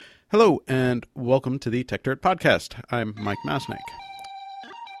Hello, and welcome to the Tech Dirt Podcast. I'm Mike Masnick.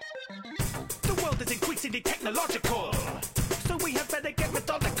 The world is increasingly technological, so we have better get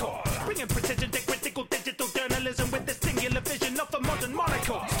methodical. Bringing precision to critical digital journalism with the singular vision of a modern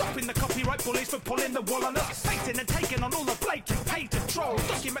monocle. Stopping the copyright bullies from pulling the wool on us. Facing and taking on all the blatant patent trolls.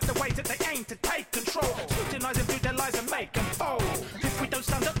 Document the ways that they aim to take control. Scrutinizing through their lies and make them fold. If we don't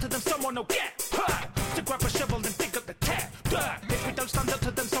stand up to them, someone will get hurt. So grab a shovel and dig up the tech dirt. If we don't stand up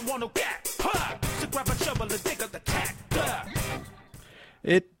to them, someone will get hurt. So grab a shovel and dig up the tech dirt.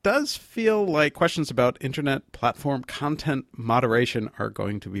 It does feel like questions about internet platform content moderation are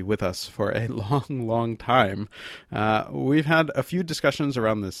going to be with us for a long time. We've had a few discussions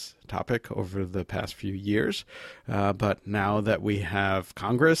around this topic over the past few years, but now that we have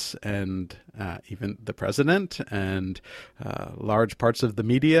Congress and even the president and large parts of the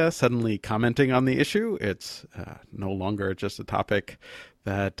media suddenly commenting on the issue, it's no longer just a topic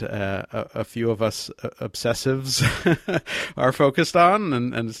that a few of us obsessives are focused on,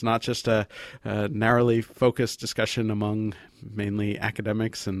 and it's not just a narrowly focused discussion among mainly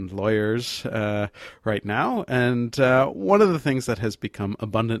academics and lawyers right now. And one of the things that has become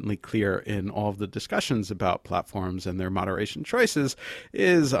abundantly clear in all of the discussions about platforms and their moderation choices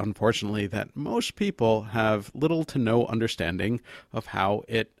is, unfortunately, that most people have little to no understanding of how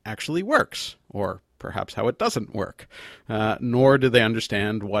it actually works, or perhaps how it doesn't work, nor do they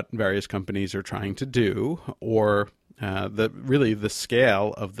understand what various companies are trying to do, or the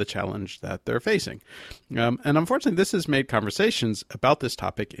scale of the challenge that they're facing. And unfortunately, this has made conversations about this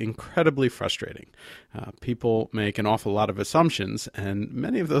topic incredibly frustrating. People make an awful lot of assumptions, and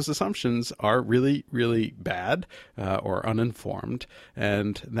many of those assumptions are really, really bad or uninformed,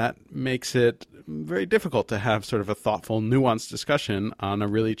 and that makes it very difficult to have sort of a thoughtful, nuanced discussion on a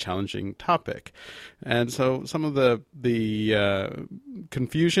really challenging topic. And so some of the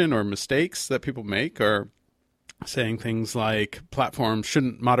confusion or mistakes that people make are saying things like platforms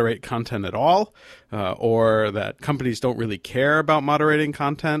shouldn't moderate content at all, or that companies don't really care about moderating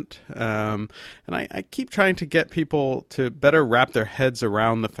content. And I keep trying to get people to better wrap their heads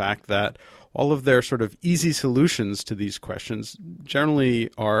around the fact that all of their sort of easy solutions to these questions generally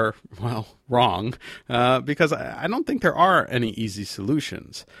are, well, wrong, because I don't think there are any easy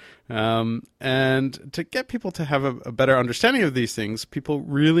solutions. And to get people to have a better understanding of these things, people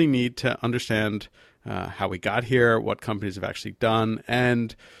really need to understand how we got here, what companies have actually done,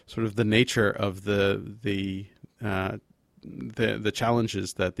 and sort of the nature of the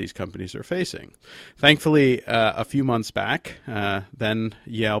challenges that these companies are facing. Thankfully, a few months back, then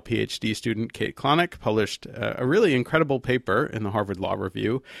Yale PhD student Kate Klonick published a really incredible paper in the Harvard Law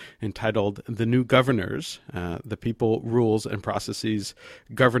Review entitled "The New Governors: The People, Rules, and Processes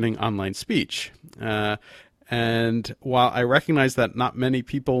Governing Online Speech." And while I recognize that not many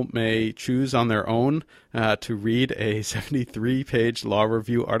people may choose on their own to read a 73-page law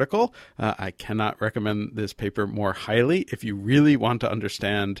review article, I cannot recommend this paper more highly if you really want to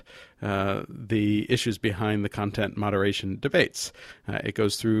understand the issues behind the content moderation debates. It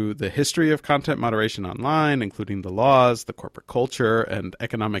goes through the history of content moderation online, including the laws, the corporate culture, and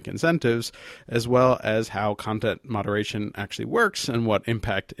economic incentives, as well as how content moderation actually works and what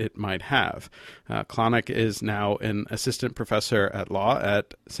impact it might have. Klonick is now an assistant professor at law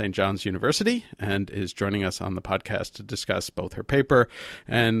at St. John's University and is joining us on the podcast to discuss both her paper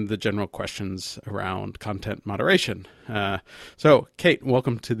and the general questions around content moderation. So, Kate,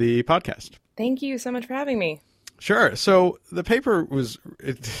 welcome to the podcast. Thank you so much for having me. Sure. So the paper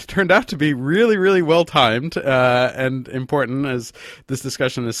it turned out to be really, really well timed and important, as this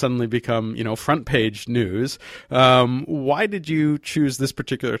discussion has suddenly become, front page news. Why did you choose this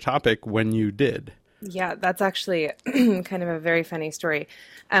particular topic when you did? Yeah, that's actually kind of a very funny story.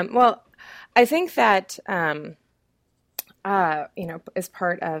 Well, I think that, as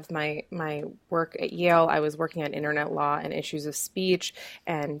part of my work at Yale, I was working on internet law and issues of speech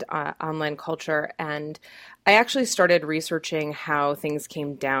and online culture. And I actually started researching how things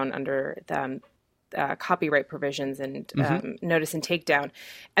came down under the copyright provisions and notice and takedown.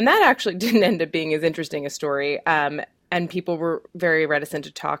 And that actually didn't end up being as interesting a story. And people were very reticent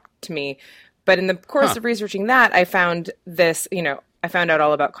to talk to me. But in the course of researching that, I found this, I found out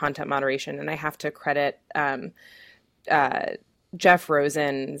all about content moderation, and I have to credit Jeff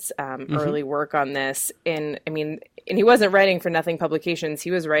Rosen's early work on this. And he wasn't writing for Nothing Publications.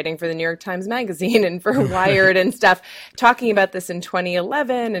 He was writing for the New York Times Magazine and for Wired and stuff, talking about this in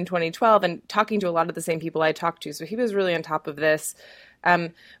 2011 and 2012 and talking to a lot of the same people I talked to. So he was really on top of this.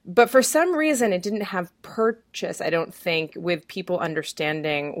 But for some reason, it didn't have purchase, I don't think, with people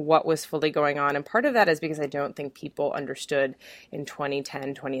understanding what was fully going on. And part of that is because I don't think people understood in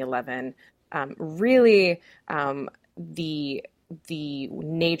 2010, 2011, really the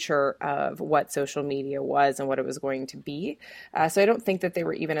nature of what social media was and what it was going to be. So I don't think that they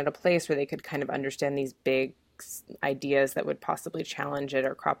were even at a place where they could kind of understand these big ideas that would possibly challenge it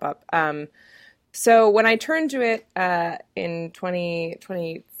or crop up. So when I turned to it in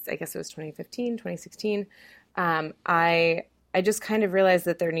 2020, I guess it was 2015, 2016, I just kind of realized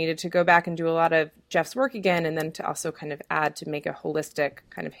that there needed to go back and do a lot of Jeff's work again, and then to also kind of add to make a holistic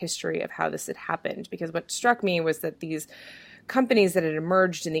kind of history of how this had happened. Because what struck me was that these companies that had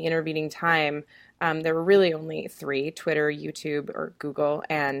emerged in the intervening time, there were really only three: Twitter, YouTube, or Google,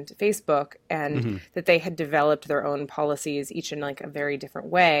 and Facebook, and that they had developed their own policies, each in like a very different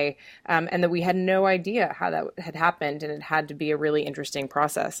way, and that we had no idea how that had happened, and it had to be a really interesting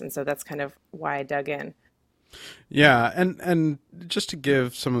process. And so that's kind of why I dug in. Yeah, and just to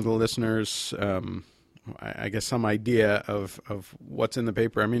give some of the listeners, I guess, some idea of what's in the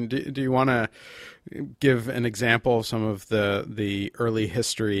paper. I mean, do you want to give an example of some of the early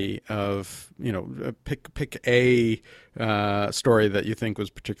history of, pick a story that you think was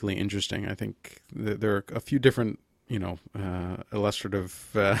particularly interesting? I think there are a few different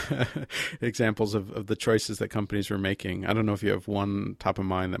illustrative examples of the choices that companies were making. I don't know if you have one top of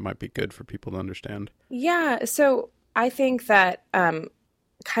mind that might be good for people to understand. Yeah, so I think that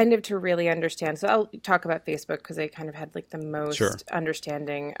kind of to really understand, so I'll talk about Facebook because they kind of had like the most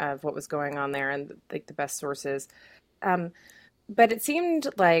understanding of what was going on there and like the best sources. But it seemed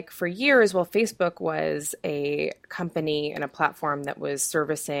like for years, well, Facebook was a company and a platform that was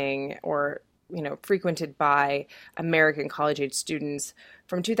servicing or frequented by American college-age students.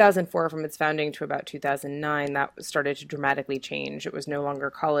 From 2004, from its founding to about 2009, that started to dramatically change. It was no longer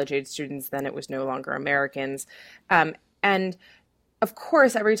college-age students, then it was no longer Americans. And of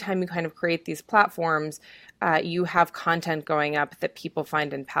course, every time you kind of create these platforms, you have content going up that people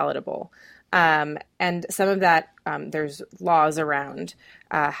find unpalatable. And some of that, there's laws around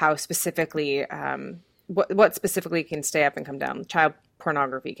how specifically, what specifically can stay up and come down. Child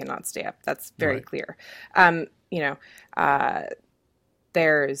pornography cannot stay up. That's very clear.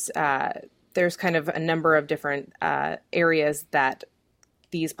 There's kind of a number of different areas that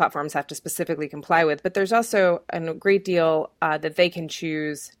these platforms have to specifically comply with, but there's also a great deal that they can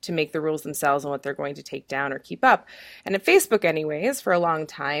choose to make the rules themselves on what they're going to take down or keep up. And at Facebook anyways, for a long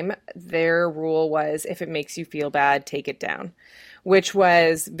time, their rule was, if it makes you feel bad, take it down, which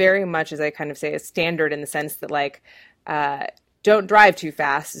was very much, as I kind of say, a standard in the sense that like, don't drive too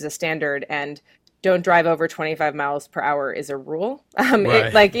fast is a standard, and don't drive over 25 miles per hour is a rule.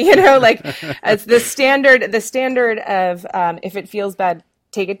 It's the standard of, if it feels bad,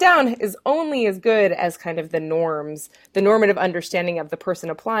 take it down, is only as good as kind of the normative understanding of the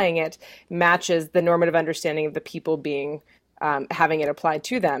person applying it matches the normative understanding of the people being, having it applied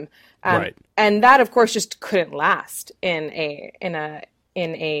to them. And that of course just couldn't last in a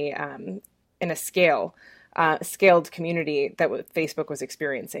scaled community that Facebook was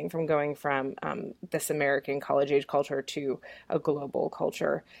experiencing, from going from this American college age culture to a global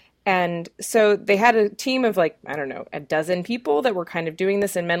culture. And so they had a team of like, I don't know, a dozen people that were kind of doing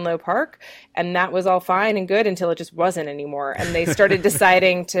this in Menlo Park. And that was all fine and good until it just wasn't anymore. And they started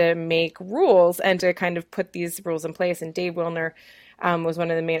deciding to make rules and to kind of put these rules in place. And Dave Wilner was one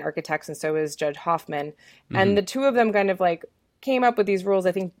of the main architects, and so was Judge Hoffman. And the two of them kind of like came up with these rules.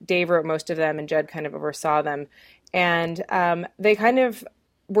 I think Dave wrote most of them and Judd kind of oversaw them. And they kind of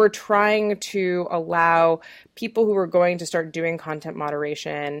were trying to allow people who were going to start doing content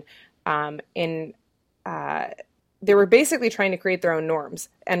moderation they were basically trying to create their own norms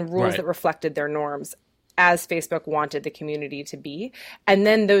and rules that reflected their norms as Facebook wanted the community to be. And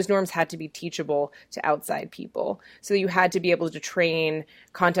then those norms had to be teachable to outside people. So you had to be able to train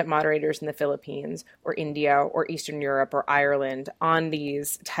content moderators in the Philippines or India or Eastern Europe or Ireland on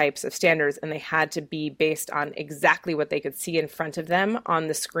these types of standards. And they had to be based on exactly what they could see in front of them on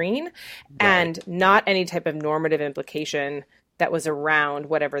the screen and not any type of normative implication that was around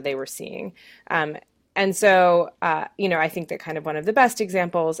whatever they were seeing. And so, I think that kind of one of the best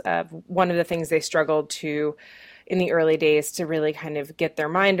examples of one of the things they struggled to in the early days to really kind of get their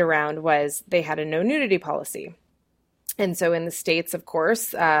mind around was they had a no nudity policy. And so in the States, of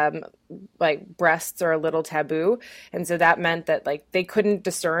course, like breasts are a little taboo. And so that meant that like they couldn't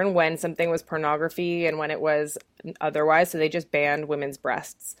discern when something was pornography and when it was otherwise. So they just banned women's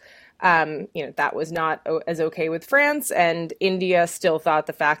breasts. That was not as okay with France, and India still thought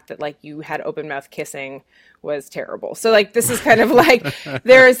the fact that like you had open mouth kissing was terrible. So like this is kind of like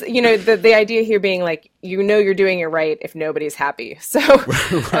there's the idea here being like you're doing it right if nobody's happy. So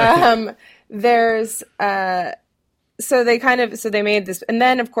there's so they made this, and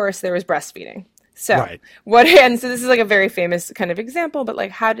then of course there was breastfeeding. So right. And so this is like a very famous kind of example, but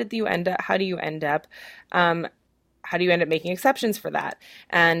like how do you end up making exceptions for that?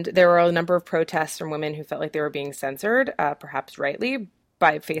 And there were a number of protests from women who felt like they were being censored, perhaps rightly,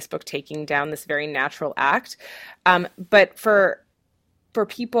 by Facebook taking down this very natural act. But for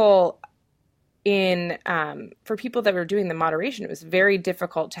people for people that were doing the moderation, it was very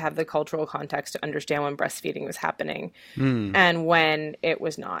difficult to have the cultural context to understand when breastfeeding was happening and when it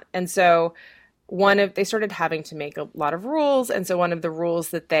was not. And so they started having to make a lot of rules. And so one of the rules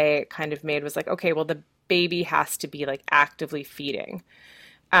that they kind of made was like, okay, well, the baby has to be like actively feeding.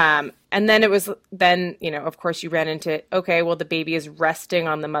 And then of course you ran into, okay, well, the baby is resting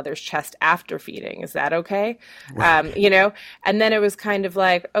on the mother's chest after feeding. Is that okay? Right. And then it was kind of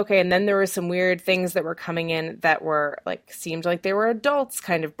like, okay. And then there were some weird things that were coming in that were like, seemed like they were adults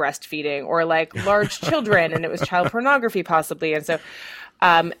kind of breastfeeding or like large children, and it was child pornography possibly. And so,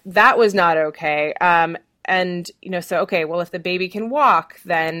 that was not okay. Okay, well, if the baby can walk,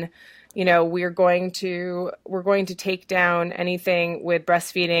 then, we're going to take down anything with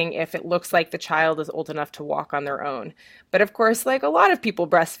breastfeeding if it looks like the child is old enough to walk on their own. But of course, like a lot of people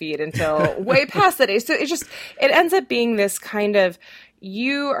breastfeed until way past that age. So it ends up being this kind of,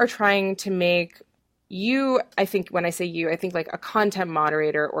 you are trying to make I think when I say I think like a content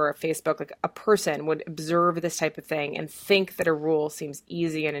moderator or a Facebook, like a person would observe this type of thing and think that a rule seems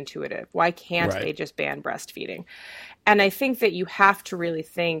easy and intuitive. Why can't they just ban breastfeeding? And I think that you have to really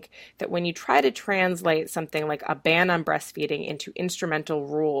think that when you try to translate something like a ban on breastfeeding into instrumental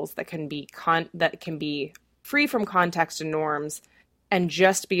rules that can be free from context and norms and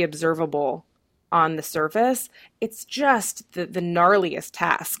just be observable on the surface, it's just the gnarliest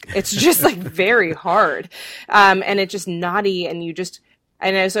task. It's just like very hard. And it's just knotty, and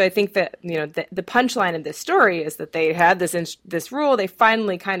so I think that, the punchline of this story is that they had this rule. They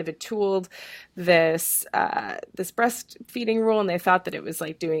finally kind of tooled this breastfeeding rule, and they thought that it was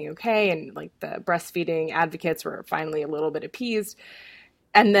like doing okay. And like the breastfeeding advocates were finally a little bit appeased.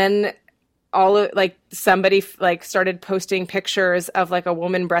 And then somebody like started posting pictures of like a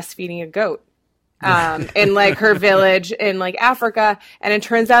woman breastfeeding a goat. In like her village in like Africa. And it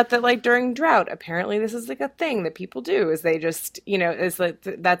turns out that like during drought, apparently this is like a thing that people do, is they just, is like,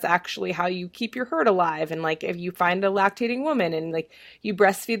 that's actually how you keep your herd alive. And like, if you find a lactating woman and like you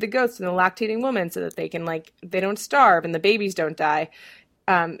breastfeed the goats and the lactating woman so that they can like, they don't starve and the babies don't die.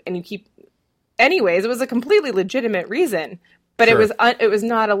 And you keep, anyways, it was a completely legitimate reason, but sure. It was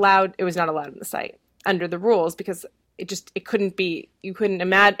not allowed in the site under the rules, because it couldn't be, you couldn't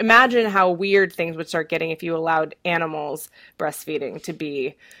imagine how weird things would start getting if you allowed animals breastfeeding to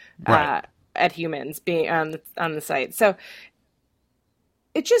be at humans being on the site. So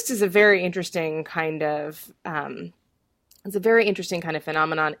it just is a very interesting kind of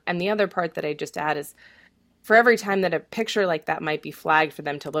phenomenon. And the other part that I just add is, for every time that a picture like that might be flagged for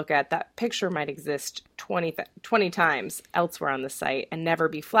them to look at, that picture might exist 20 times elsewhere on the site and never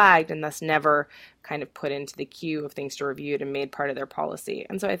be flagged, and thus never kind of put into the queue of things to review and made part of their policy.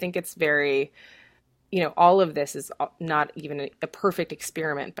 And so I think it's very, all of this is not even a perfect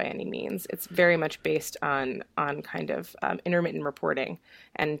experiment by any means. It's very much based on kind of intermittent reporting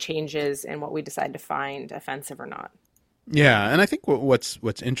and changes in what we decide to find offensive or not. Yeah, and I think what's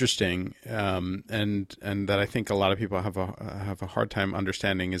interesting, and that I think a lot of people have a hard time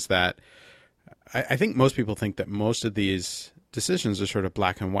understanding, is that I think most people think that most of these decisions are sort of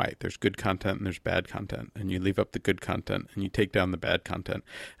black and white. There's good content and there's bad content, and you leave up the good content and you take down the bad content.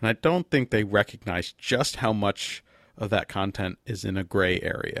 And I don't think they recognize just how much of that content is in a gray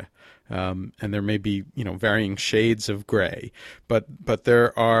area. And there may be, varying shades of gray, but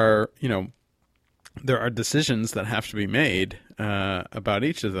there are decisions that have to be made about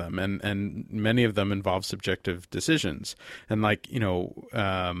each of them, and many of them involve subjective decisions. And like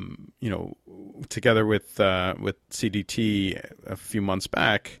together with CDT a few months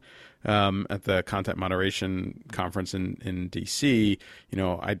back at the Content Moderation Conference in DC,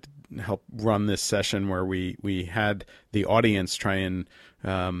 I helped run this session where we had the audience try and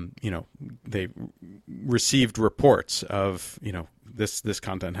they received reports of this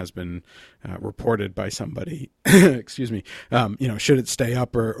content has been reported by somebody. Excuse me. Should it stay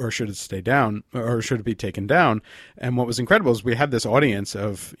up or should it stay down, or should it be taken down? And what was incredible is we had this audience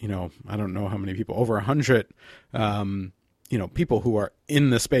of, I don't know how many people, over 100, people who are in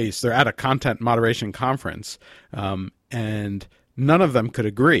the space. They're at a content moderation conference, and none of them could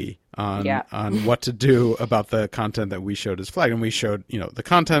agree on what to do about the content that we showed as flagged. And we showed, the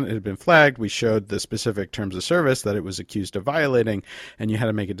content had been flagged. We showed the specific terms of service that it was accused of violating, and you had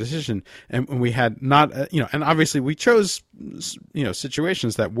to make a decision. And we had not, and obviously we chose,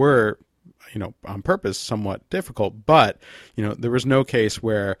 situations that were, on purpose, somewhat difficult, but, there was no case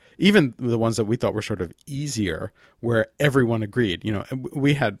where, even the ones that we thought were sort of easier, where everyone agreed.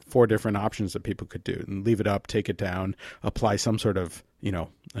 We had 4 different options that people could do: and leave it up, take it down, apply some sort of,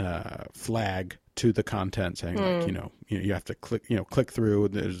 flag to the content saying, like, you have to click through,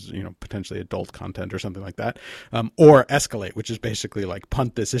 there's, potentially adult content or something like that, or escalate, which is basically like,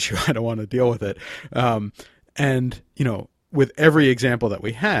 punt this issue, I don't want to deal with it. And, with every example that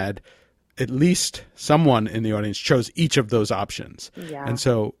we had, at least someone in the audience chose each of those options. Yeah. And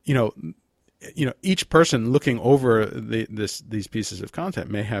so, each person looking over these pieces of content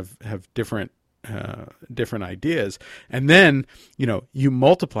may have different ideas. And then, you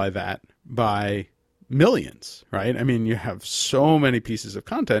multiply that by millions, right? I mean, you have so many pieces of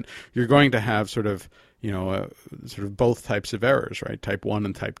content, you're going to have sort of both types of errors, right? Type 1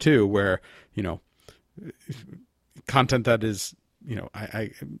 and type 2, where, content that is,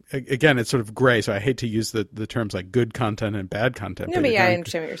 again, it's sort of gray, so I hate to use the terms like good content and bad content. No, but I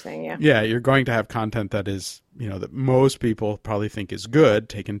understand what you're saying, yeah. Yeah, you're going to have content that is, that most people probably think is good,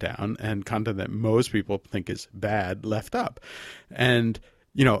 taken down, and content that most people think is bad, left up. And,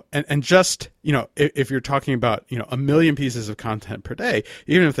 and just, if you're talking about, 1 million pieces of content per day,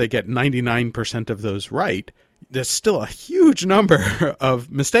 even if they get 99% of those right, there's still a huge number of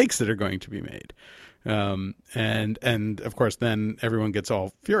mistakes that are going to be made. And of course, then everyone gets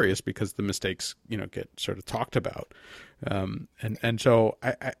all furious because the mistakes, get sort of talked about. And so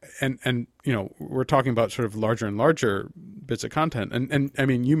we're talking about sort of larger and larger bits of content. And I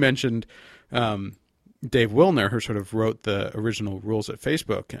mean, you mentioned, Dave Wilner, who sort of wrote the original rules at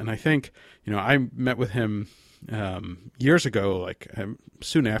Facebook. And I think, I met with him, years ago, like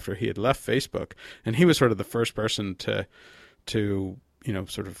soon after he had left Facebook, and he was sort of the first person to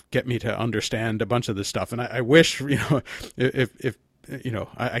sort of get me to understand a bunch of this stuff. And I wish, if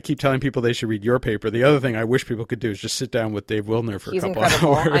I keep telling people they should read your paper. The other thing I wish people could do is just sit down with Dave Wilner for a couple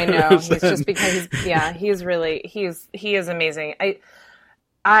incredible. hours. I know. He's just because, he is amazing.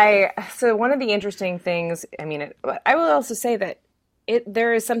 So one of the interesting things, I will also say that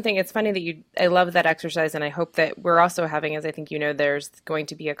there is something, it's funny that I love that exercise, and I hope that we're also having, as I think there's going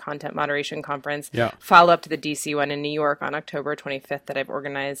to be a content moderation conference, follow up to the DC one in New York on October 25th that I've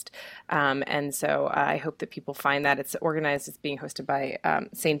organized. And so I hope that people find that it's being hosted by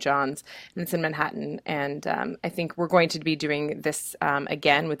St. John's, and it's in Manhattan. And I think we're going to be doing this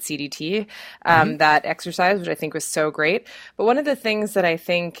again with CDT, that exercise, which I think was so great. But one of the things that I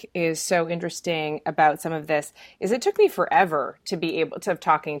think is so interesting about some of this is it took me forever to be able to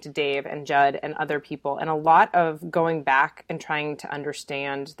talking to Dave and Judd and other people, and a lot of going back and trying to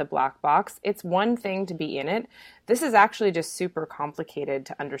understand the black box. It's one thing to be in it. This is actually just super complicated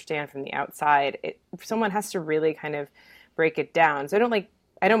to understand from the outside. Someone has to really kind of break it down. So I don't think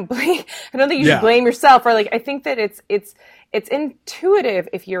you should blame yourself, or I think that it's intuitive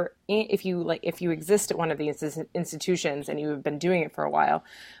if you exist at one of these institutions and you've been doing it for a while.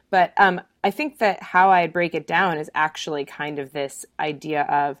 But I think that how I break it down is actually kind of this idea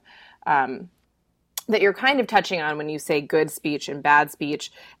of that you're kind of touching on when you say good speech and bad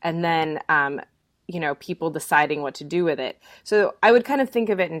speech, and then people deciding what to do with it. So I would kind of think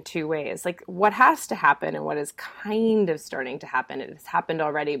of it in 2 ways. Like, what has to happen and what is kind of starting to happen, it has happened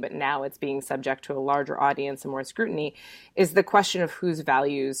already, but now it's being subject to a larger audience and more scrutiny, is the question of whose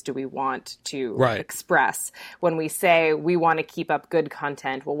values do we want to express. When we say we want to keep up good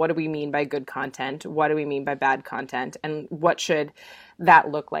content, well, what do we mean by good content? What do we mean by bad content? And what should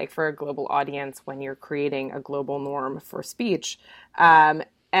that look like for a global audience when you're creating a global norm for speech?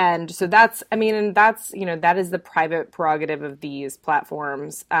 And so that is the private prerogative of these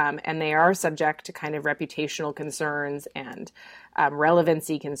platforms. And they are subject to kind of reputational concerns and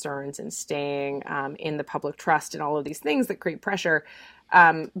relevancy concerns and staying in the public trust and all of these things that create pressure.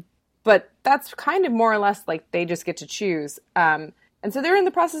 But that's kind of more or less like they just get to choose. And so they're in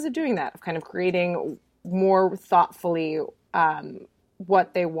the process of doing that, of kind of creating more thoughtfully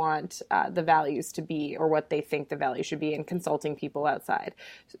what they want the values to be, or what they think the value should be, and consulting people outside.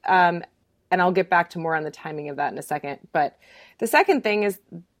 and I'll get back to more on the timing of that in a second. But the second thing is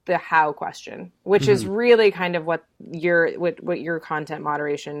the how question, which is really kind of what your content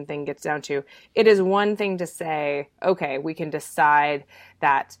moderation thing gets down to. It is one thing to say, okay, we can decide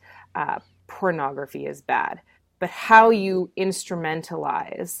that pornography is bad, but how you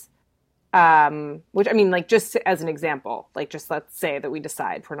instrumentalize, which I mean, like, just as an example, like, just let's say that we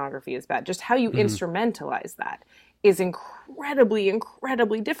decide pornography is bad, just how you instrumentalize that is incredibly,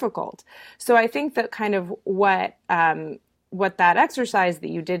 incredibly difficult. So I think that kind of what that exercise that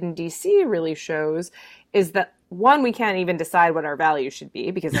you did in DC really shows is that, one, we can't even decide what our values should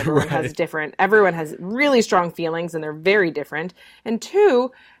be because everyone has everyone has really strong feelings and they're very different. And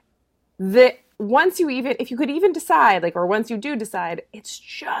two, that if you could even decide, like, or once you do decide, it's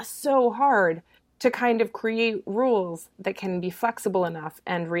just so hard to kind of create rules that can be flexible enough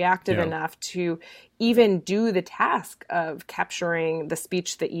and reactive enough to even do the task of capturing the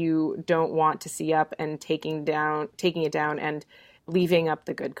speech that you don't want to see up and taking it down and leaving up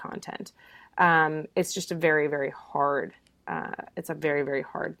the good content. It's just a very, very hard, it's a very, very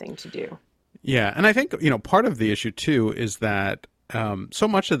hard thing to do. Yeah. And I think, part of the issue too is that so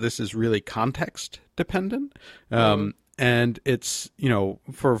much of this is really context dependent. And it's,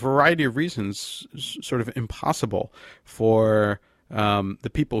 for a variety of reasons, sort of impossible for the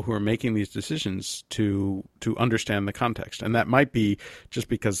people who are making these decisions to understand the context. And that might be just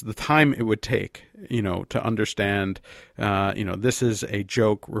because the time it would take, to understand, this is a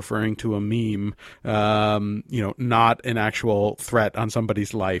joke referring to a meme, not an actual threat on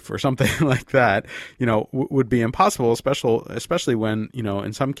somebody's life or something like that, would be impossible, especially when,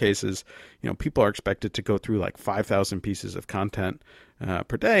 in some cases, people are expected to go through like 5,000 pieces of content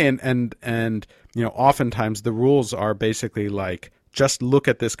per day. And oftentimes the rules are basically like, just look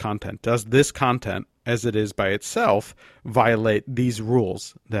at this content. Does this content, as it is by itself, violate these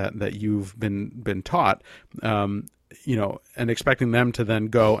rules that you've been taught? And expecting them to then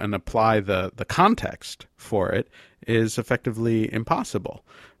go and apply the context for it is effectively impossible.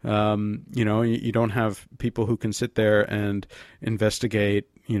 You don't have people who can sit there and investigate,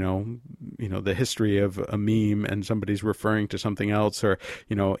 the history of a meme and somebody's referring to something else, or,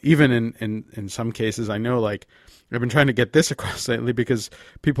 even in some cases, I know, like, I've been trying to get this across lately because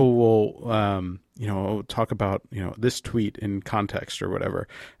people will, talk about, this tweet in context or whatever.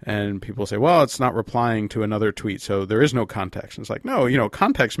 And people say, well, it's not replying to another tweet, so there is no context. And it's like, no,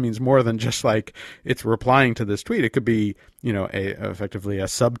 context means more than just like it's replying to this tweet. It could be, effectively a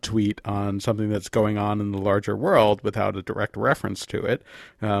subtweet on something that's going on in the larger world without a direct reference to it.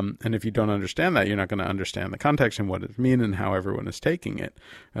 And if you don't understand that, you're not going to understand the context and what it means and how everyone is taking it.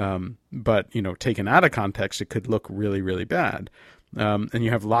 But, taken out of context, it could look really, really bad. And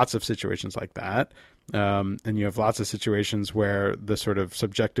you have lots of situations like that. And you have lots of situations where the sort of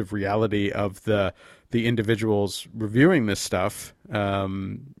subjective reality of the individuals reviewing this stuff,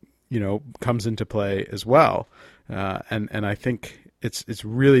 comes into play as well. And I think it's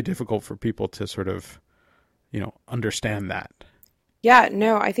really difficult for people to sort of, understand that. Yeah,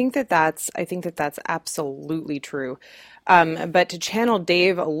 no, I think that's absolutely true. But to channel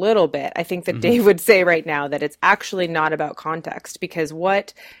Dave a little bit, I think that Dave would say right now that it's actually not about context, because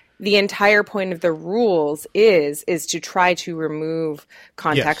what the entire point of the rules is to try to remove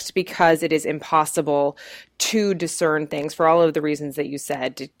context, yes, because it is impossible to discern things for all of the reasons that you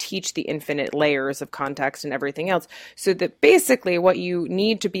said, to teach the infinite layers of context and everything else. So that basically what you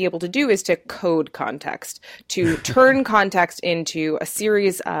need to be able to do is to code context, to turn context into a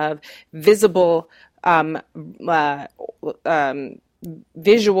series of visible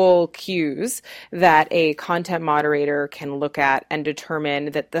visual cues that a content moderator can look at and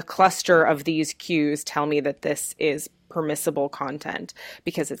determine that the cluster of these cues tell me that this is permissible content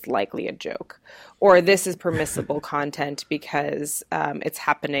because it's likely a joke, or this is permissible content because it's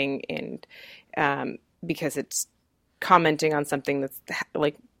happening in because it's commenting on something that's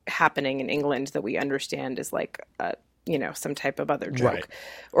like happening in England that we understand is like some type of other joke, right,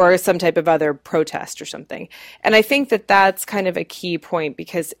 or some type of other protest or something. And I think that that's kind of a key point,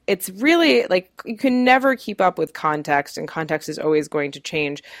 because it's really like you can never keep up with context, and context is always going to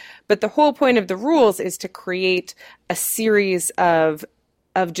change. But the whole point of the rules is to create a series of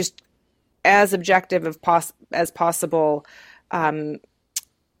just as objective as possible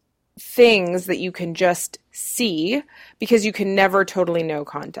things that you can just see, because you can never totally know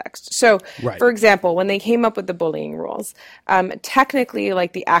context. So, right, for example, when they came up with the bullying rules, technically,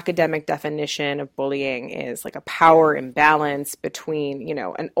 like, the academic definition of bullying is like a power imbalance between,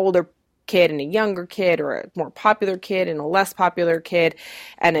 an older kid and a younger kid, or a more popular kid and a less popular kid,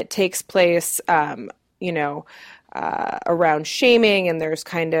 and it takes place, around shaming, and there's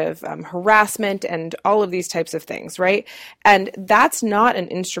kind of harassment and all of these types of things, right? And that's not an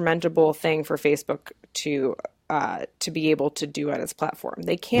instrumentable thing for Facebook to be able to do on its platform.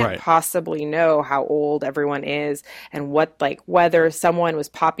 They can't possibly know how old everyone is and what, like, whether someone was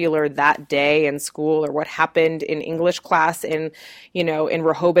popular that day in school or what happened in English class in, you know, in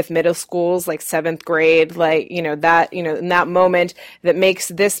Rehoboth middle schools, like 7th grade, like, you know, that, you know, in that moment that makes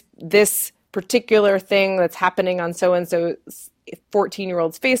this particular thing that's happening on so-and-so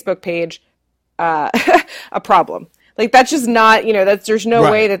 14-year-old's Facebook page a problem. Like, that's just not, you know, there's no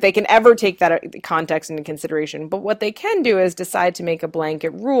way that they can ever take that context into consideration. But what they can do is decide to make a blanket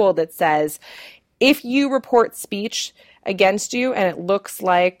rule that says, if you report speech against you and it looks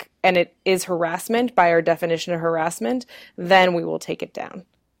like, and it is harassment by our definition of harassment, then we will take it down.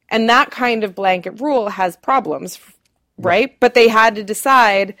 And that kind of blanket rule has problems, right? But they had to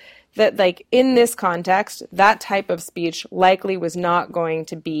decide that, like, in this context, that type of speech likely was not going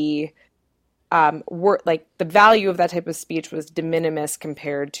to be, like, the value of that type of speech was de minimis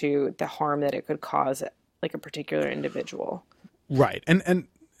compared to the harm that it could cause, like, a particular individual. Right. And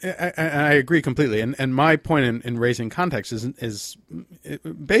I agree completely. And my point in raising context is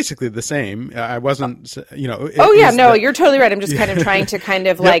basically the same. I wasn't, you know. You're totally right. I'm just kind of trying to kind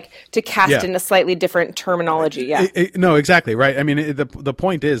of like to cast in a slightly different terminology. Yeah. No, exactly. Right. I mean, the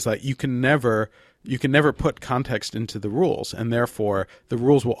point is that you can never put context into the rules, and therefore the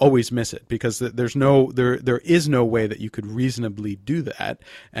rules will always miss it, because there is no way that you could reasonably do that.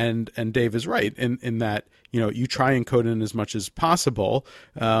 And Dave is right in that, you know, you try and code in as much as possible,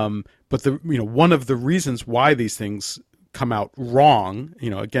 but one of the reasons why these things come out wrong, you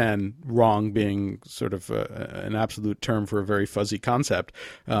know, again, wrong being sort of an absolute term for a very fuzzy concept,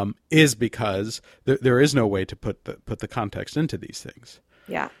 is because there is no way to put the context into these things.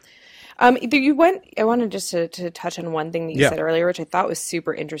 Yeah. I wanted just to touch on one thing that you said earlier, which I thought was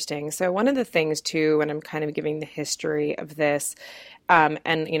super interesting. So one of the things too, when I'm kind of giving the history of this,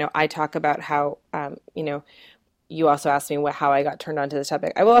 and, you know, I talk about how, you know, you also asked me how I got turned on to this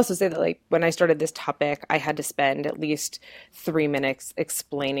topic. I will also say that, like, when I started this topic, I had to spend at least 3 minutes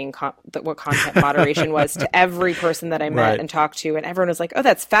explaining what content moderation was to every person that I met and talked to. And everyone was like, "Oh,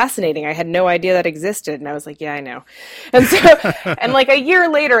 that's fascinating. I had no idea that existed." And I was like, "Yeah, I know." And so, and like a year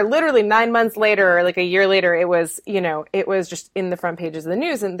later, literally 9 months later, or like a year later, it was just in the front pages of the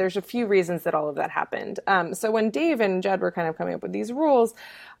news. And there's a few reasons that all of that happened. So when Dave and Jed were kind of coming up with these rules,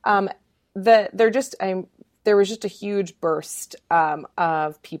 there was just a huge burst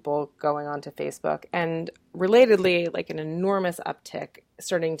of people going onto Facebook, and relatedly, like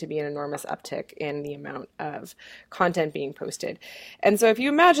starting to be an enormous uptick in the amount of content being posted. And so if you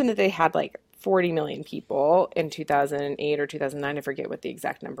imagine that they had like 40 million people in 2008 or 2009, I forget what the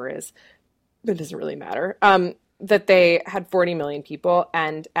exact number is, but it doesn't really matter, that they had 40 million people.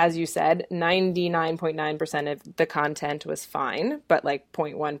 And as you said, 99.9% of the content was fine, but like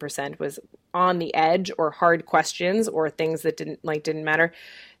 0.1% was on the edge or hard questions or things that didn't matter.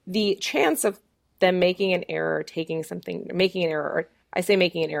 The chance of them making an error, I say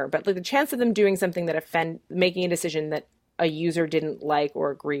making an error, but like the chance of them doing something that making a decision that a user didn't like or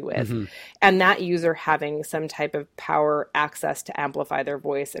agree with, and that user having some type of power access to amplify their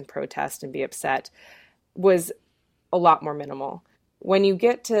voice and protest and be upset, was a lot more minimal. When you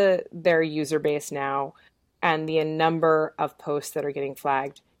get to their user base now and the number of posts that are getting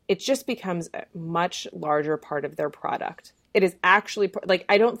flagged, it just becomes a much larger part of their product. It is actually, like,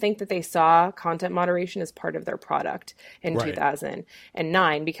 I don't think that they saw content moderation as part of their product in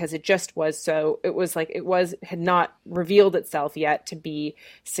 2009, because it just was had not revealed itself yet to be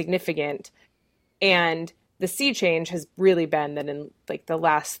significant. And the sea change has really been that in like the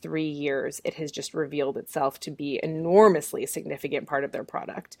last 3 years, it has just revealed itself to be enormously significant part of their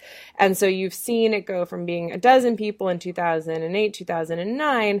product. And so you've seen it go from being a dozen people in 2008,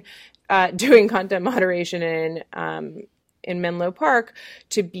 2009, doing content moderation in Menlo Park,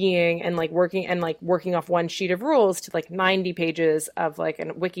 to being working off one sheet of rules to like 90 pages of like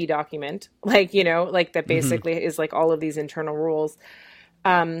a wiki document, like, you know, like that basically is like all of these internal rules.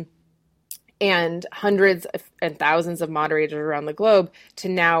 And hundreds and thousands of moderators around the globe, to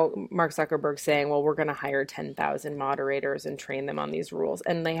now Mark Zuckerberg saying, well, we're going to hire 10,000 moderators and train them on these rules.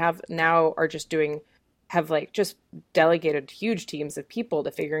 And they have just delegated huge teams of people to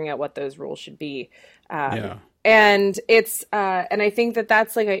figuring out what those rules should be. And it's, and I think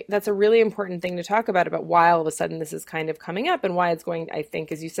that's a really important thing to talk about why all of a sudden this is kind of coming up, and why it's going, I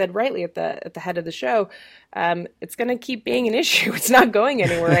think, as you said rightly at the head of the show, it's going to keep being an issue. It's not going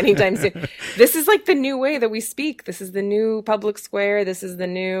anywhere anytime soon. This is like the new way that we speak. This is the new public square. This is the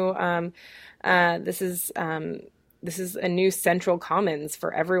new, this is a new central commons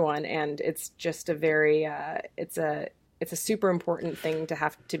for everyone, and it's just a very it's a super important thing to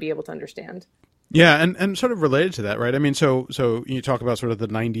have to be able to understand. Yeah, and sort of related to that, right? I mean, so you talk about sort of the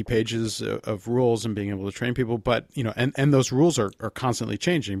 90 pages of rules and being able to train people, but, and those rules are constantly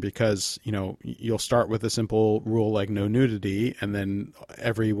changing because, you'll start with a simple rule like no nudity, and then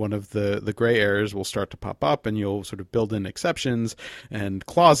every one of the gray areas will start to pop up, and you'll sort of build in exceptions and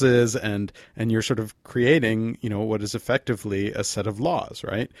clauses, and you're sort of creating, what is effectively a set of laws,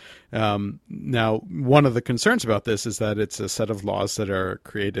 right? Now, one of the concerns about this is that it's a set of laws that are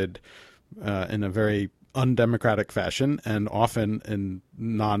created in a very undemocratic fashion and often in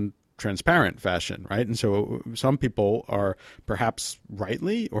non-transparent fashion, right? And so some people are perhaps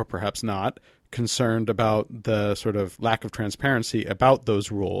rightly or perhaps not concerned about the sort of lack of transparency about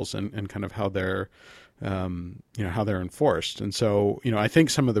those rules and kind of how they're how they're enforced. And so, I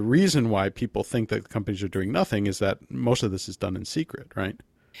think some of the reason why people think that companies are doing nothing is that most of this is done in secret, right?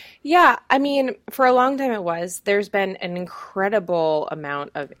 Yeah, I mean, for a long time there's been an incredible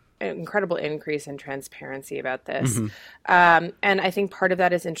increase in transparency about this. And I think part of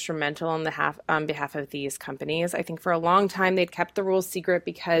that is instrumental on behalf of these companies. I think for a long time they'd kept the rules secret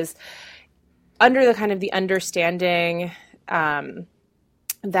because under the kind of the understanding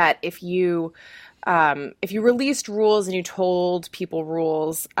that if you released rules and you told people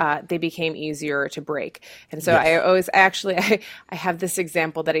rules, they became easier to break. And so yes. I have this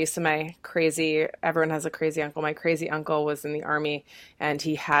example that I used to everyone has a crazy uncle. My crazy uncle was in the Army, and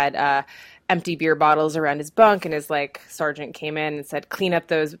he had empty beer bottles around his bunk, and his sergeant came in and said, clean up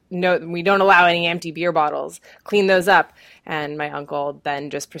those. No, we don't allow any empty beer bottles. Clean those up. And my uncle then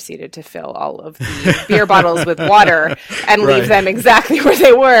just proceeded to fill all of the beer bottles with water and leave them exactly where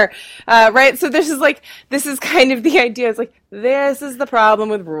they were. Right. So this is kind of the idea. It's like, this is the problem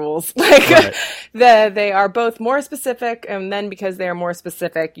with rules. They are both more specific, and then because they are more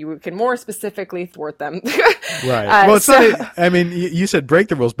specific, you can more specifically thwart them. Right. Well, it's not. I mean, you said break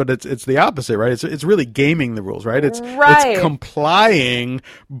the rules, but it's the opposite, right? It's really gaming the rules, right? It's complying,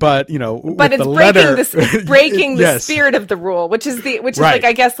 but but it's breaking the spirit of the rule, which is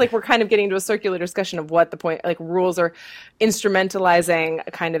I guess we're kind of getting into a circular discussion of what the point. Rules are instrumentalizing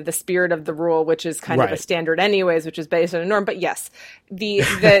kind of the spirit of the rule, which is kind of a standard anyways, which is based on a norm. But yes, the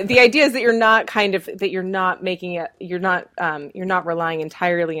idea is that you're not relying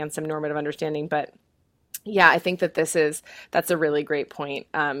entirely on some normative understanding. But yeah, I think that that's a really great point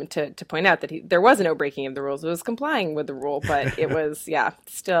to point out that there was no breaking of the rules. It was complying with the rule, but it was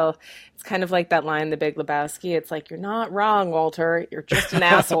still. It's kind of like that line in The Big Lebowski. It's like, you're not wrong, Walter. You're just an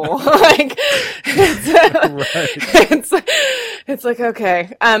asshole. It's like,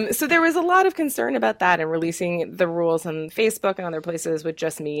 okay. So there was a lot of concern about that, and releasing the rules on Facebook and other places would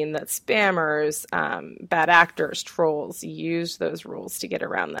just mean that spammers, bad actors, trolls used those rules to get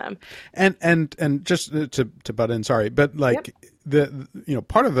around them. And just to butt in, sorry, but the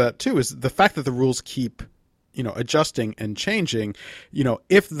part of that too is the fact that the rules keep adjusting and changing.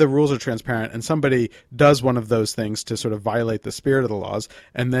 If the rules are transparent and somebody does one of those things to sort of violate the spirit of the laws,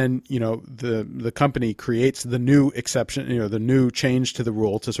 and then the company creates the new exception, the new change to the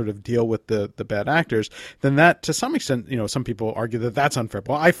rule to sort of deal with the bad actors, then that to some extent, some people argue that that's unfair.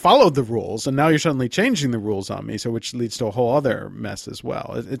 Well, I followed the rules, and now you're suddenly changing the rules on me, so which leads to a whole other mess as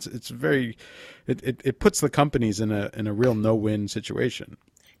well. It puts the companies in a real no-win situation.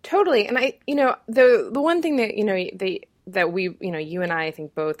 Totally. And the one thing that, that we, you and I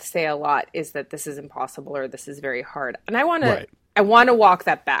think both say a lot is that this is impossible or this is very hard. And I want to walk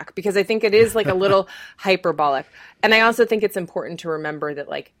that back because I think it is a little hyperbolic. And I also think it's important to remember that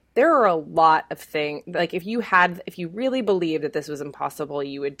there are a lot of things, if you really believed that this was impossible,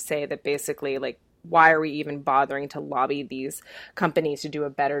 you would say that basically why are we even bothering to lobby these companies to do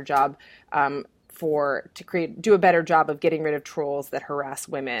a better job, do a better job of getting rid of trolls that harass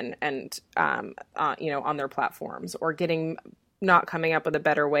women and on their platforms, or not coming up with a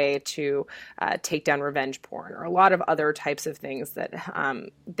better way to take down revenge porn, or a lot of other types of things that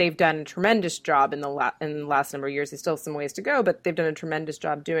they've done a tremendous job in the last number of years. There's still some ways to go, but they've done a tremendous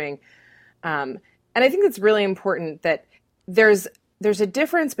job doing. And I think it's really important that there's a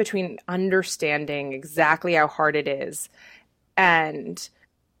difference between understanding exactly how hard it is and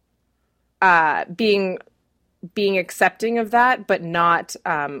being accepting of that, but not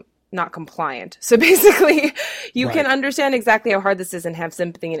compliant. So basically, you can understand exactly how hard this is and have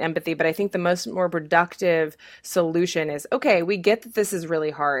sympathy and empathy. But I think the more productive solution is, okay, we get that this is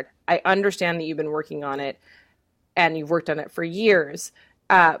really hard. I understand that you've been working on it and you've worked on it for years.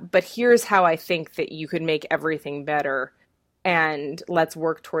 But here's how I think that you could make everything better. And let's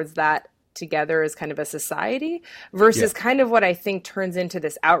work towards that together as kind of a society versus kind of what I think turns into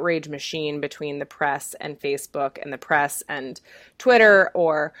this outrage machine between the press and Facebook and the press and Twitter,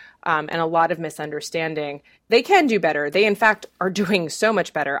 or and a lot of misunderstanding. They can do better. They, in fact, are doing so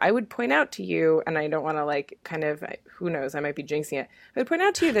much better. I would point out to you, and I don't want to like kind of, who knows, I might be jinxing it. I would point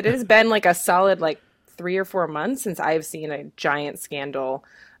out to you that it has been like a solid like 3 or 4 months since I've seen a giant scandal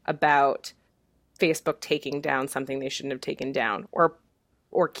about Facebook taking down something they shouldn't have taken down, or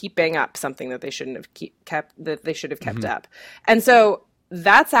keeping up something that they shouldn't have kept up. And so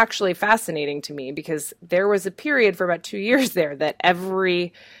that's actually fascinating to me, because there was a period for about 2 years there that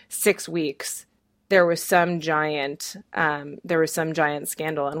every 6 weeks there was some giant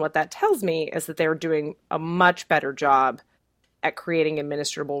scandal. And what that tells me is that they were doing a much better job at creating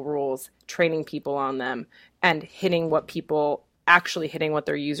administrable rules, training people on them, and hitting what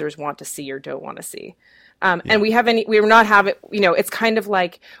their users want to see or don't want to see. And we're not having, it's kind of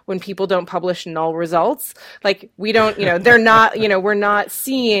like when people don't publish null results, like we don't, they're not, we're not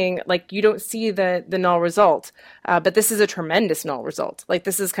seeing, like, you don't see the null result. But this is a tremendous null result. Like,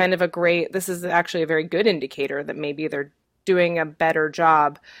 this is this is actually a very good indicator that maybe they're doing a better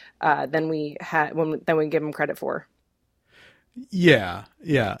job, than we give them credit for. Yeah.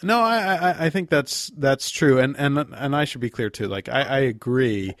 No, I think that's true. And I should be clear too. Like, I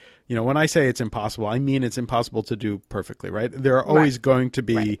agree. When I say it's impossible, I mean it's impossible to do perfectly, right? There are always going to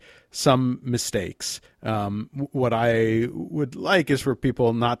be some mistakes. What I would like is for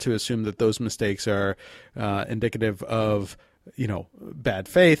people not to assume that those mistakes are indicative of bad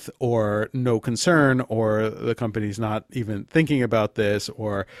faith or no concern, or the company's not even thinking about this,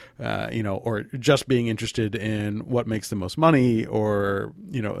 or or just being interested in what makes the most money, or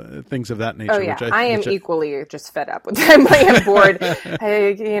things of that nature. Oh yeah, I am equally just fed up with them. I am bored.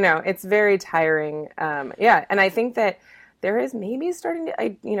 It's very tiring. And I think that there is maybe starting to. I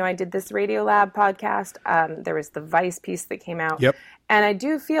did this Radiolab podcast. There was the Vice piece that came out. Yep. And I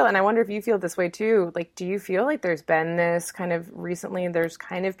do feel, and I wonder if you feel this way too, like, do you feel like there's been this kind of recently, there's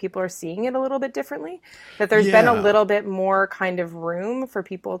kind of people are seeing it a little bit differently? That there's been a little bit more kind of room for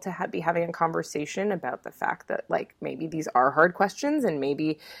people to be having a conversation about the fact that, like, maybe these are hard questions and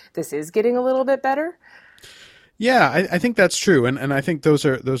maybe this is getting a little bit better? Yeah, I think that's true, and I think those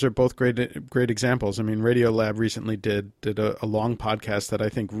are both great examples. I mean, Radiolab recently did a long podcast that I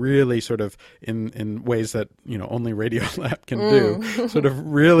think really sort of in ways that only Radiolab can do,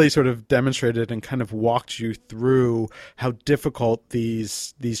 sort of demonstrated and kind of walked you through how difficult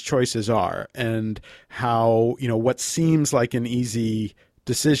these choices are, and how what seems like an easy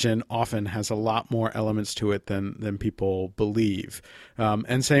decision often has a lot more elements to it than people believe.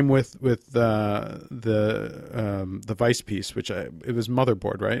 And same with the Vice piece, which it was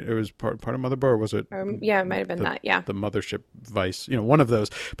Motherboard, right? It was part of Motherboard, or was it? It might have been that. Yeah, the Mothership Vice, one of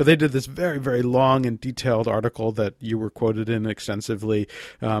those. But they did this very, very long and detailed article that you were quoted in extensively,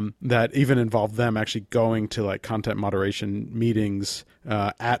 that even involved them actually going to like content moderation meetings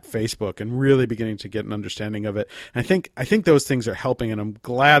at Facebook and really beginning to get an understanding of it. And I think those things are helping, and I'm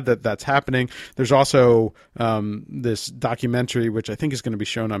glad that that's happening. There's also this documentary, which I think is going to be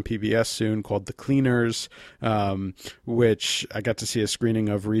shown on PBS soon, called The Cleaners, which I got to see a screening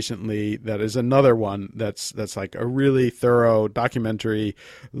of recently. That is another one that's like a really thorough documentary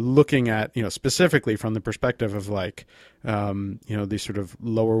looking at, specifically from the perspective of like, these sort of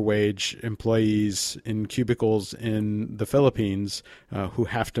lower wage employees in cubicles in the Philippines who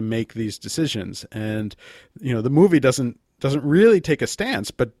have to make these decisions. And, the movie doesn't really take a stance,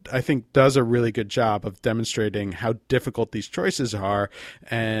 but I think does a really good job of demonstrating how difficult these choices are,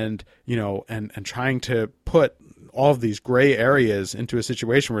 and and trying to put all of these gray areas into a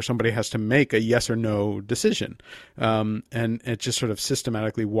situation where somebody has to make a yes or no decision. And it just sort of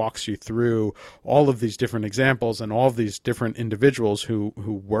systematically walks you through all of these different examples and all of these different individuals who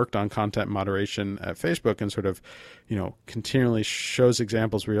worked on content moderation at Facebook, and sort of, continually shows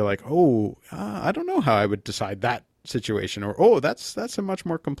examples where you're like, I don't know how I would decide that situation, or that's a much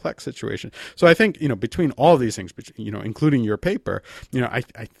more complex situation. So I think between all of these things, including your paper, I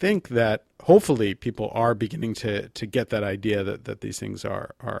think that hopefully people are beginning to get that idea that these things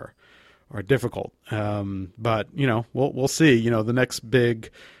are difficult. But we'll see. The next big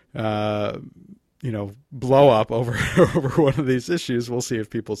blow up over one of these issues. We'll see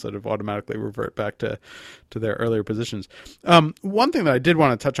if people sort of automatically revert back to their earlier positions. One thing that I did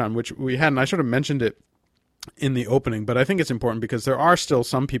want to touch on, which we hadn't, I sort of mentioned it in the opening, but I think it's important because there are still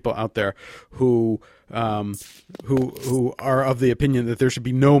some people out there who are of the opinion that there should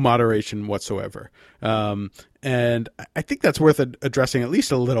be no moderation whatsoever. And I think that's worth addressing at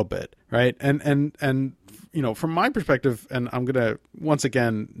least a little bit, right? And from my perspective, and I'm going to once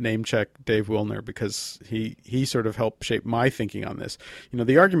again name check Dave Wilner because he sort of helped shape my thinking on this.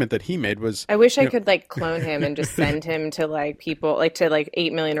 The argument that he made was, I wish I could like clone him and just send him to like people, like to like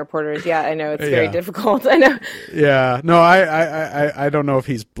 8 million reporters. Yeah, I know it's very difficult. I know. Yeah, no, I don't know if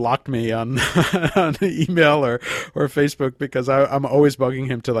he's blocked me on on email or Facebook because I'm always bugging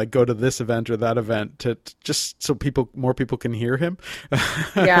him to like go to this event or that event to just so more people can hear him.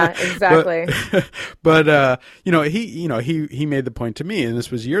 Yeah, exactly. But he made the point to me, and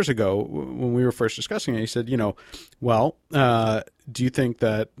this was years ago when we were first discussing it. He said, do you think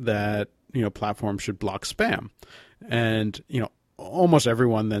that platforms should block spam? And almost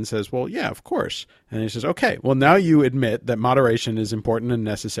everyone then says, well, yeah, of course. And he says, okay, well, now you admit that moderation is important and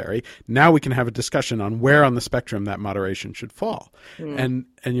necessary. Now we can have a discussion on where on the spectrum that moderation should fall. And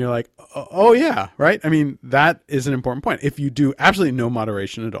you're like, oh yeah, right? I mean, that is an important point. If you do absolutely no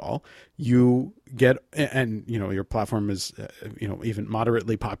moderation at all, you get, and your platform is, even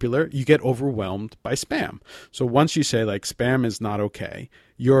moderately popular, you get overwhelmed by spam. So once you say like spam is not okay,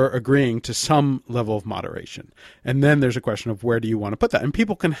 you're agreeing to some level of moderation. And then there's a question of where do you want to put that? And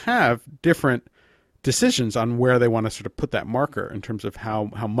people can have different decisions on where they want to sort of put that marker in terms of how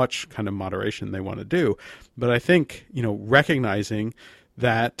much kind of moderation they want to do. But I think, recognizing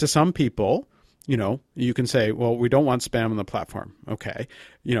that to some people, you can say, well, we don't want spam on the platform. Okay.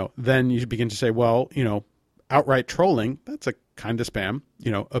 Then you begin to say, well, outright trolling, that's a kind of spam.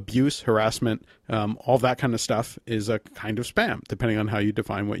 Abuse, harassment, all that kind of stuff is a kind of spam, depending on how you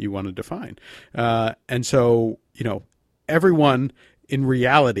define what you want to define. And so, everyone in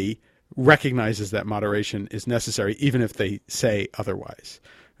reality recognizes that moderation is necessary, even if they say otherwise.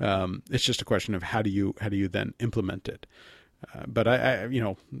 It's just a question of how do you then implement it. But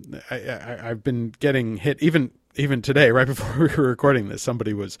I've been getting hit even today, right before we were recording this.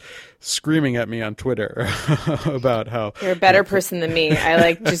 Somebody was screaming at me on Twitter about how you're a better person than me.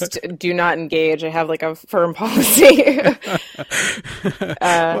 I just do not engage. I have like a firm policy.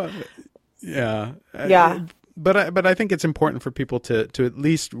 Well, yeah. But I think it's important for people to at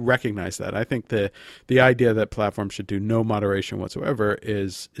least recognize that. I think the idea that platforms should do no moderation whatsoever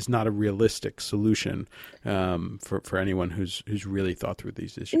is not a realistic solution for anyone who's really thought through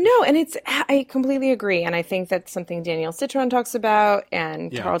these issues. No, and I completely agree, and I think that's something Daniel Citron talks about,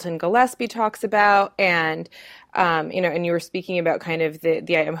 and Carlton Gillespie talks about, and and you were speaking about kind of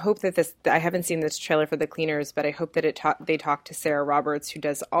I hope that I haven't seen this trailer for The Cleaners, but I hope that they talk to Sarah Roberts, who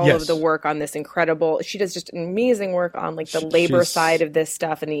does all of the work on this she does just amazing work on like the labor side of this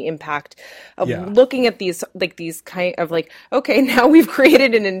stuff and the impact of looking at these kind of like, okay, now we've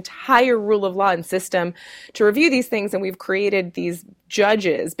created an entire rule of law and system to review these things, and we've created these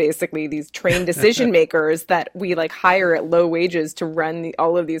judges, basically these trained decision makers that we like hire at low wages to run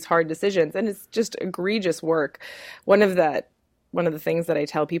all of these hard decisions, and it's just egregious work. One of the things that I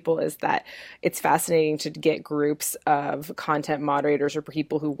tell people is that it's fascinating to get groups of content moderators or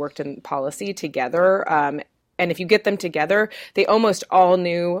people who worked in policy together. And if you get them together, they almost all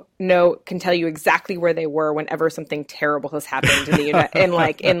can tell you exactly where they were whenever something terrible has happened in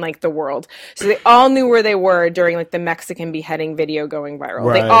the world. So they all knew where they were during like the Mexican beheading video going viral.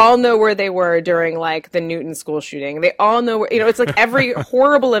 Right. They all know where they were during like the Newton school shooting. They all know, it's like every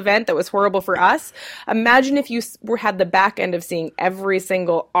horrible event that was horrible for us. Imagine if you had the back end of seeing every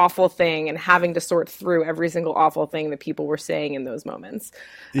single awful thing and having to sort through every single awful thing that people were saying in those moments.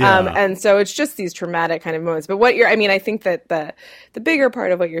 Yeah. And so it's just these traumatic kind of moments. But I think that the bigger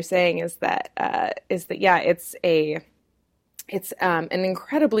part of what you're saying is that it's an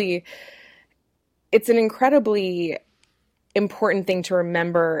incredibly important thing to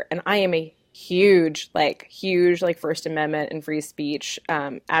remember. And I am a huge First Amendment and free speech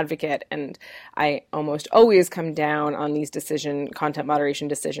advocate, and I almost always come down on these content moderation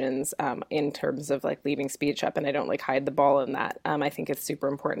decisions in terms of like leaving speech up, and I don't like hide the ball in that. I think it's super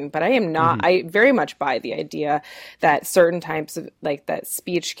important, but I am not. I very much buy the idea that certain types of like that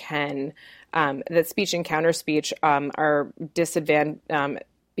speech can that speech and counter speech are disadvantaged.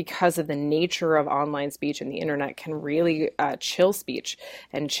 Because of the nature of online speech and the internet can really chill speech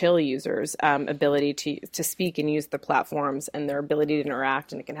and chill users' ability to speak and use the platforms and their ability to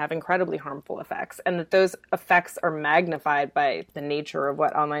interact, and it can have incredibly harmful effects, and that those effects are magnified by the nature of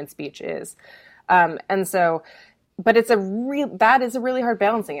what online speech is. And so, but that is a really hard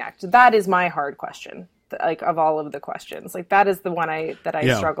balancing act. That is my hard question, like of all of the questions. Like that is the one I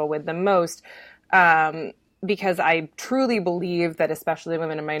struggle with the most. Because I truly believe that especially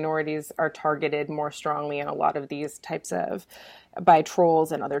women and minorities are targeted more strongly in a lot of these types by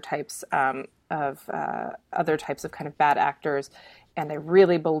trolls and other types of kind of bad actors. And I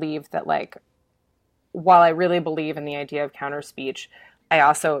really believe that like while I really believe in the idea of counter speech, I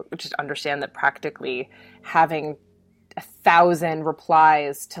also just understand that practically having 1,000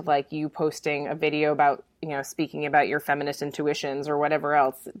 replies to like you posting a video about, speaking about your feminist intuitions or whatever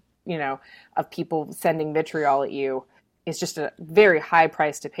else, of people sending vitriol at you is just a very high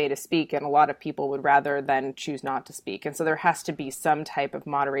price to pay to speak. And a lot of people would rather than choose not to speak. And so there has to be some type of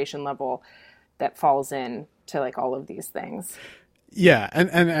moderation level that falls in to like all of these things. Yeah.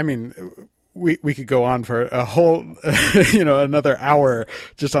 And I mean, we could go on for a whole, another hour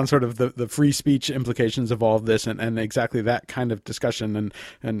just on sort of the free speech implications of all of this and exactly that kind of discussion.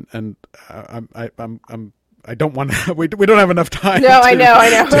 And I don't want to, we don't have enough time. No, I know.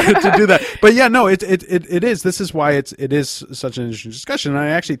 to do that. But yeah, no, it is. This is why it is such an interesting discussion. And I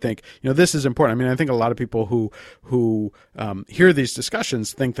actually think, this is important. I mean, I think a lot of people who hear these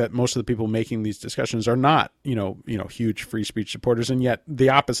discussions think that most of the people making these discussions are not, huge free speech supporters. And yet the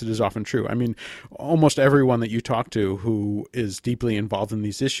opposite is often true. I mean, almost everyone that you talk to who is deeply involved in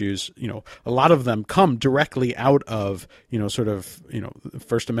these issues, a lot of them come directly out of,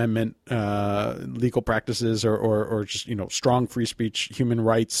 First Amendment legal practices or just, strong free speech, human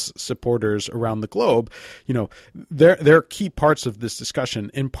rights supporters around the globe. They're key parts of this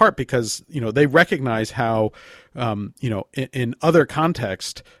discussion, in part because, they recognize how, in other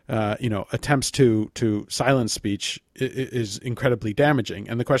context, attempts to silence speech is incredibly damaging.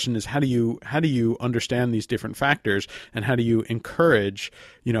 And the question is, how do you understand these different factors, and how do you encourage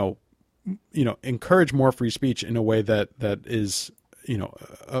more free speech in a way that is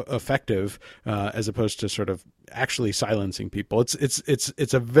effective, as opposed to sort of actually silencing people.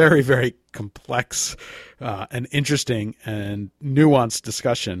 It's a very, very complex and interesting and nuanced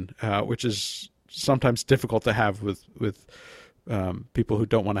discussion, which is sometimes difficult to have with people who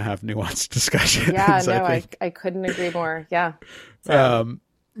don't want to have nuanced discussions. Yeah, no, I couldn't agree more. Yeah. So.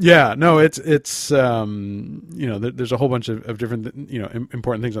 Yeah, no, it's there's a whole bunch of different,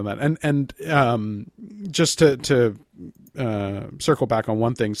 important things on that. And just to circle back on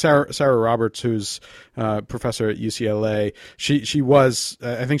one thing, Sarah Roberts, who's professor at UCLA, she was,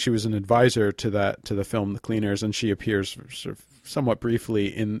 I think she was an advisor to the film The Cleaners, and she appears sort of somewhat briefly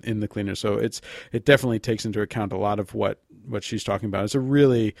in The Cleaners. So it definitely takes into account a lot of what she's talking about. It's a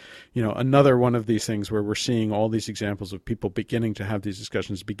really, another one of these things where we're seeing all these examples of people beginning to have these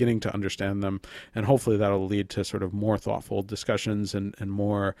discussions, beginning to understand them, and hopefully that'll lead to sort of more thoughtful discussions and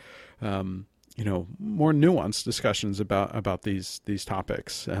more, more nuanced discussions about these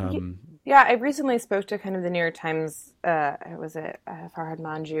topics. Yeah, I recently spoke to kind of the New York Times, was it Farhad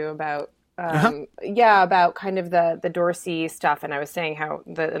Manjoo, about about kind of the Dorsey stuff. And I was saying how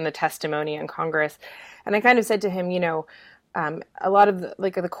in the testimony in Congress, and I kind of said to him, a lot of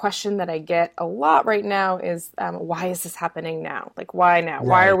the question that I get a lot right now is, why is this happening now? Like, why now?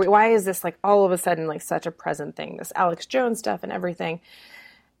 Right. Why is this like all of a sudden like such a present thing, this Alex Jones stuff and everything?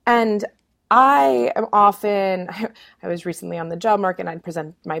 And I am often, I was recently on the job market, and I'd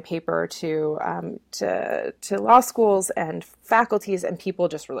present my paper to law schools and faculties, and people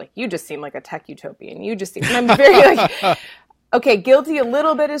just were like, you just seem like a tech utopian. You just seem, and I'm very like, okay, guilty a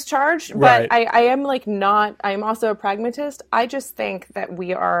little bit is charged, but right. I am like not, I'm also a pragmatist. I just think that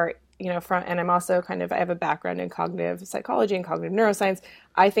we are, and I'm also I have a background in cognitive psychology and cognitive neuroscience.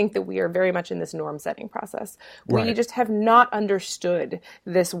 I think that we are very much in this norm setting process. Right. We just have not understood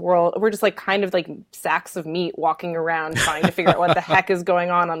this world. We're just like kind of like sacks of meat walking around trying to figure out what the heck is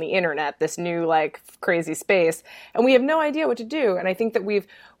going on the internet, this new like crazy space. And we have no idea what to do. And I think that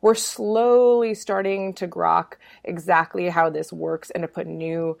we're slowly starting to grok exactly how this works and to put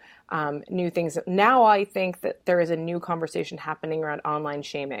new things. Now I think that there is a new conversation happening around online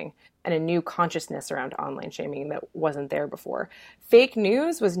shaming and a new consciousness around online shaming that wasn't there before. Fake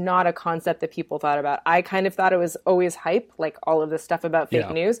news was not a concept that people thought about. I kind of thought it was always hype, like all of this stuff about fake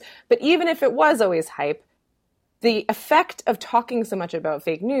news. But even if it was always hype, the effect of talking so much about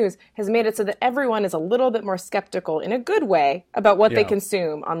fake news has made it so that everyone is a little bit more skeptical in a good way about what they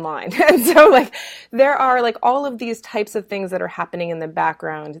consume online. And so like there are like all of these types of things that are happening in the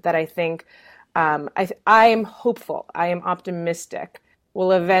background that I think I am hopeful, I am optimistic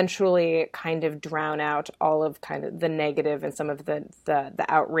will eventually kind of drown out all of kind of the negative and some of the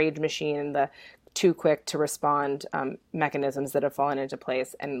outrage machine, the too quick to respond mechanisms that have fallen into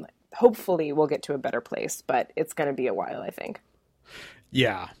place. And hopefully we'll get to a better place, but it's going to be a while, I think.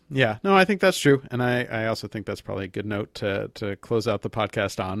 Yeah. Yeah. No, I think that's true. And I also think that's probably a good note to close out the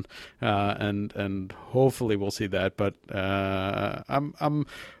podcast on. And hopefully we'll see that. But I'm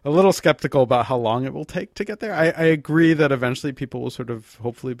a little skeptical about how long it will take to get there. I agree that eventually people will sort of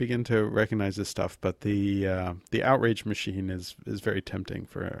hopefully begin to recognize this stuff. But the outrage machine is very tempting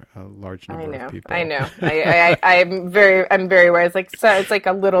for a large number of people. I know. I'm very aware. It's like, so it's like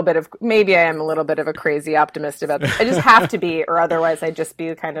a little bit of, maybe I am a little bit of a crazy optimist about this. I just have to be, or otherwise I'd just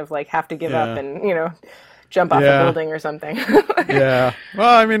be kind of like have to give up and, jump off a building or something. Yeah.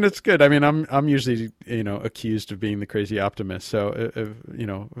 Well, I mean, it's good. I mean, I'm usually, accused of being the crazy optimist. So,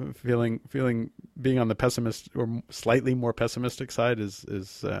 being on the pessimist or slightly more pessimistic side is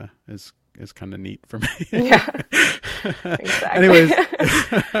kind of neat for me. Yeah. Exactly. Anyways,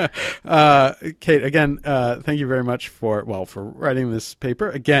 Kate, again, thank you very much for writing this paper.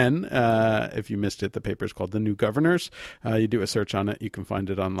 Again, if you missed it, the paper is called The New Governors. You do a search on it, you can find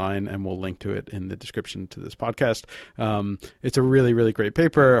it online, and we'll link to it in the description to this podcast. It's a really, really great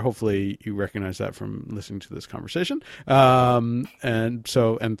paper. Hopefully you recognize that from listening to this conversation. And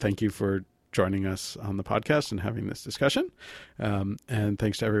thank you for joining us on the podcast and having this discussion. And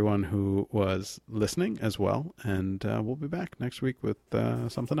thanks to everyone who was listening as well. And we'll be back next week with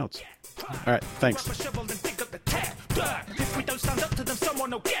something else. All right. Thanks. If we don't stand up to them,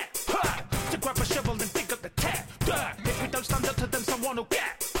 someone will get hurt. To grab a shovel and dig up the tap. If we don't stand up to them, someone will get